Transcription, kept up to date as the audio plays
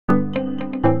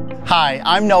Hi,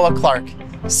 I'm Noah Clark,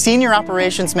 Senior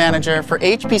Operations Manager for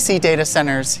HPC Data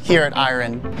Centers here at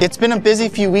IREN. It's been a busy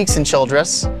few weeks in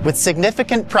Childress, with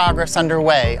significant progress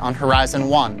underway on Horizon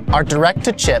 1, our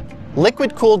direct-to-chip,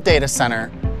 liquid-cooled data center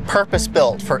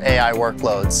purpose-built for AI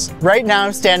workloads. Right now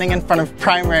I'm standing in front of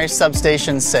Primary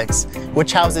Substation 6,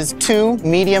 which houses two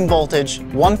medium-voltage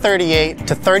 138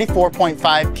 to 34.5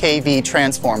 kV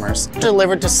transformers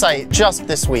delivered to site just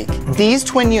this week. These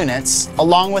twin units,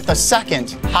 along with a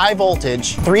second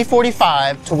high-voltage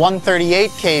 345 to 138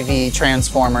 kV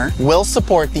transformer, will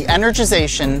support the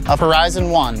energization of Horizon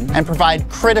 1 and provide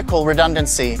critical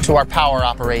redundancy to our power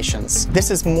operations.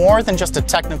 This is more than just a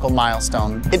technical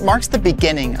milestone. It marks the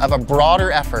beginning of a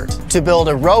broader effort to build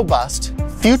a robust,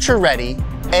 future-ready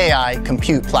AI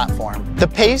compute platform. The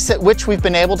pace at which we've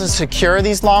been able to secure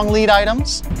these long lead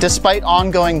items, despite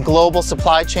ongoing global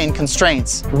supply chain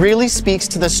constraints, really speaks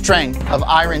to the strength of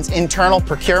IREN's internal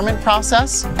procurement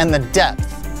process and the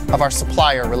depth of our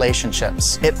supplier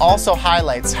relationships. It also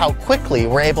highlights how quickly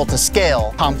we're able to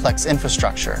scale complex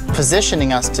infrastructure,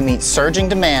 positioning us to meet surging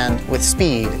demand with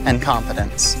speed and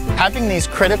confidence. Having these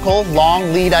critical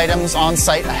long lead items on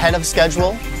site ahead of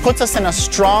schedule puts us in a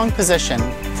strong position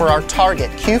for our target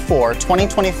Q4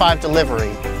 2025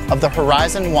 delivery of the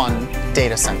Horizon 1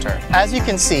 data center. As you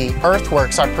can see,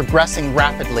 earthworks are progressing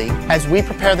rapidly as we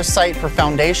prepare the site for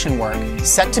foundation work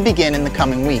set to begin in the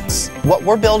coming weeks. What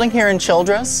we're building here in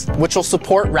Childress, which will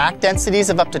support rack densities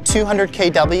of up to 200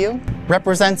 kW,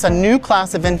 represents a new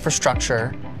class of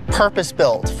infrastructure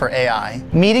purpose-built for AI.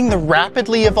 Meeting the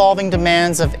rapidly evolving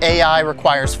demands of AI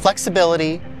requires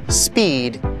flexibility,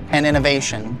 speed, and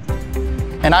innovation.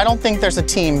 And I don't think there's a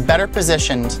team better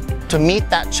positioned to meet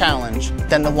that challenge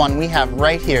than the one we have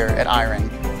right here at IREN.